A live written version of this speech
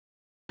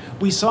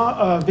We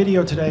saw a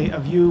video today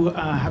of you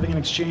having an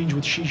exchange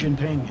with Xi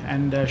Jinping,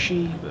 and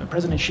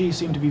President Xi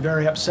seemed to be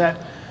very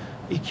upset.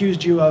 He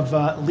accused you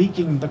of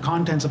leaking the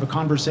contents of a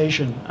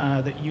conversation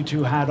that you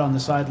two had on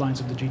the sidelines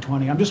of the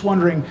G20. I'm just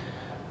wondering,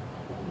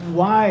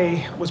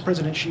 why was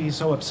President Xi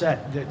so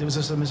upset? Was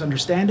this a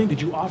misunderstanding?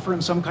 Did you offer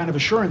him some kind of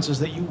assurances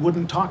that you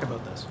wouldn't talk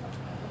about this?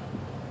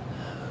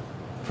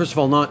 First of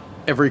all, not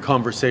every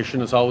conversation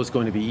is always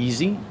going to be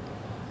easy,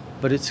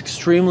 but it's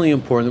extremely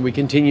important that we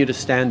continue to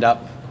stand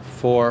up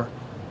for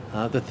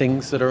the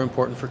things that are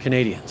important for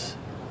Canadians.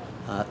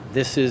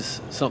 This is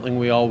something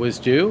we always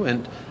do,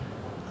 and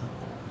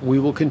we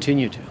will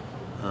continue to.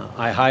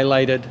 I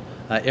highlighted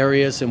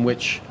areas in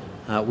which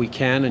we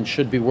can and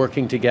should be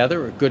working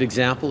together. A good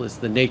example is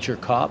the Nature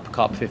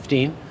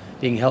COP15,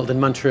 being held in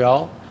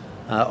Montreal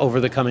over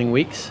the coming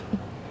weeks.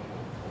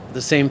 At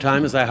the same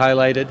time, as I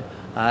highlighted,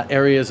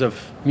 areas of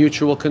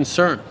mutual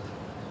concern,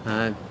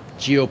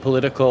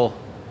 geopolitical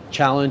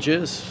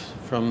challenges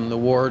from the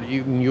war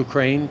in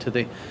Ukraine to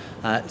the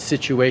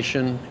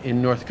situation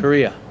in North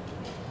Korea.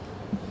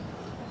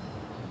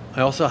 I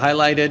also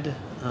highlighted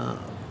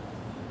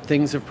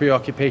things of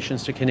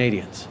preoccupations to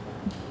Canadians,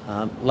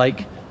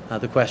 like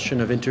the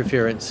question of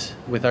interference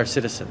with our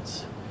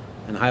citizens,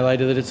 and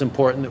highlighted that it's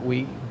important that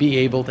we be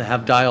able to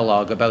have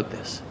dialogue about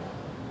this.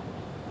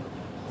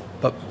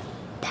 But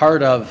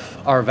part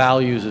of our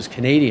values as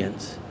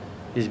Canadians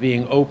is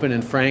being open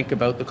and frank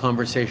about the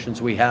conversations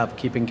we have,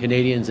 keeping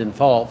Canadians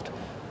involved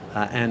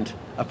and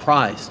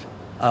apprised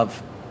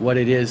of what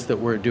it is that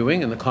we're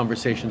doing and the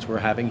conversations we're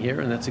having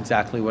here, and that's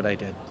exactly what I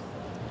did.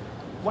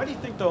 Why do you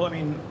think, though,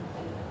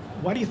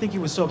 why do you think he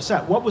was so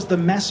upset? What was the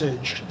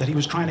message that he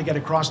was trying to get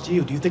across to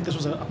you? Do you think this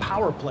was a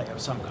power play of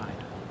some kind?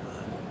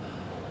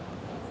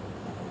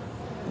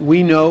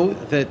 We know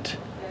that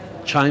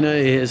China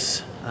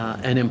is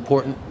an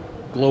important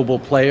global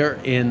player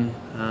in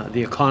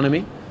the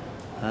economy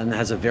and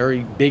has a very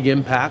big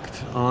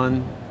impact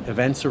on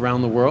events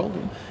around the world.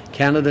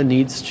 Canada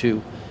needs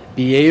to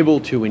be able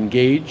to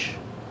engage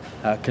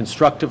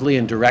constructively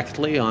and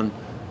directly on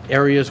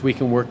areas we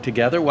can work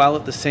together, while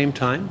at the same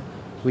time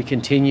we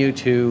continue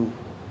to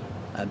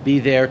be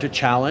there to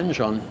challenge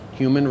on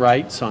human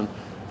rights, on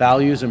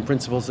values and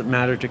principles that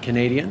matter to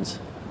Canadians,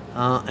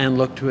 and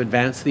look to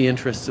advance the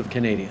interests of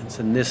Canadians.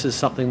 And this is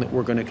something that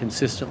we're going to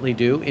consistently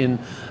do in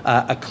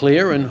a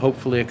clear and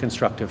hopefully a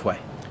constructive way.